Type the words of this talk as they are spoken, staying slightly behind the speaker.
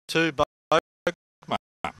to Bokma.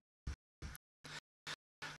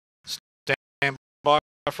 Stand by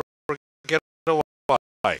for a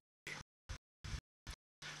getaway.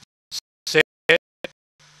 Set.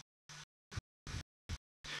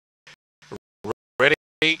 Ready.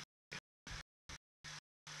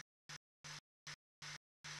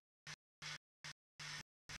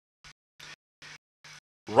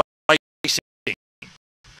 Racing.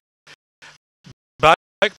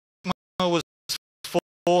 Bokma was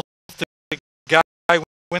fourth to go,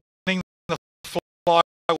 winning the fly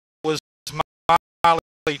was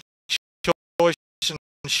Marley Choice and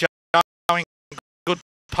showing good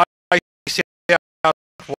pace out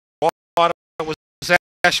wide. It was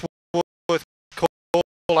Ashworth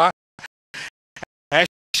Caller.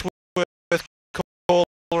 Ashworth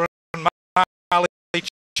Caller and Marley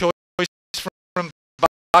Choice from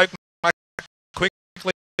Bokma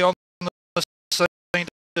quickly on the scene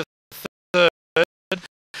to third.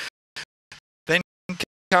 Then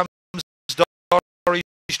comes Dory's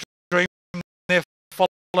Dream. They're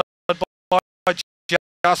followed by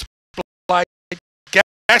Just Blade.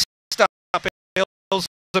 Gassed up hills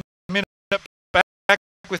a minute back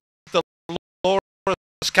with the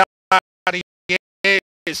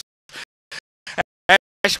NOWRA-16052016-RACE-4.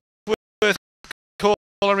 Ashworth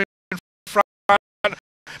Caller in front.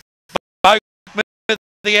 Bokma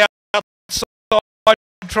the outside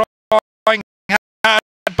trying hard.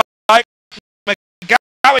 Bokma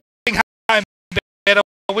going home better.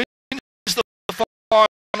 Wins the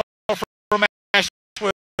final from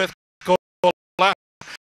Ashworth Caller.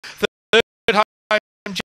 Third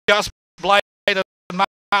home Just Blade and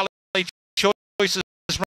Marley Choices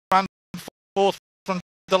run fourth from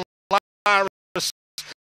the Laris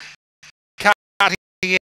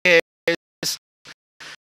Cartiers.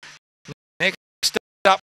 Next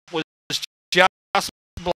up was Just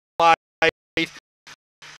Blade.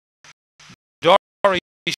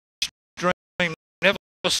 Dory's Dream never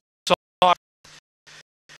saw,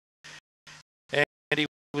 and he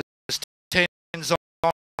was tens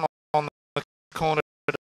on the corner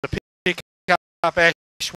to pick up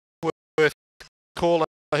Ashworth Caller,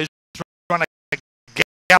 who's run a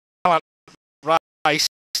gallant race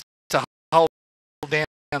to hold down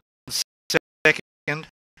second.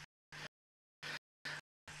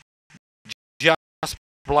 Just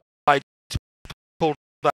Blade pulled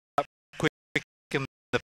up quick in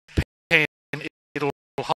the pen. It'll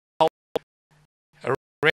hold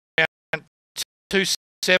around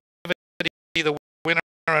 270, the winner,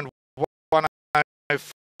 and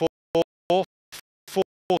 104,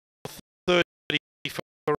 430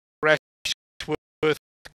 for Ashworth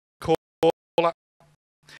Caller,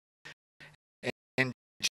 and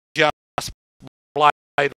Just Blade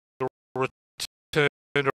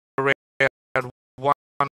returned around $1.90.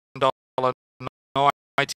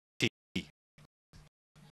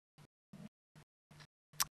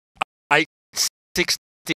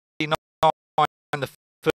 8.69 the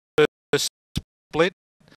first split.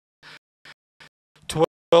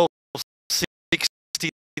 12.60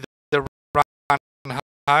 the run home.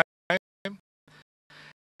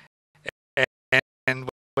 And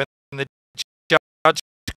when the judge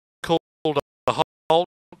called a halt,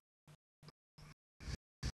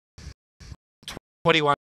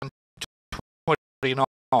 21-29,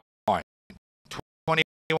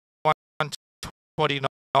 21-29,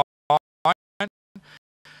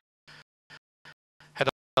 had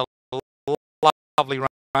a lovely run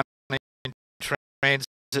in transit.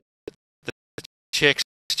 The checks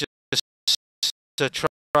just to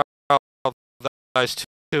trial those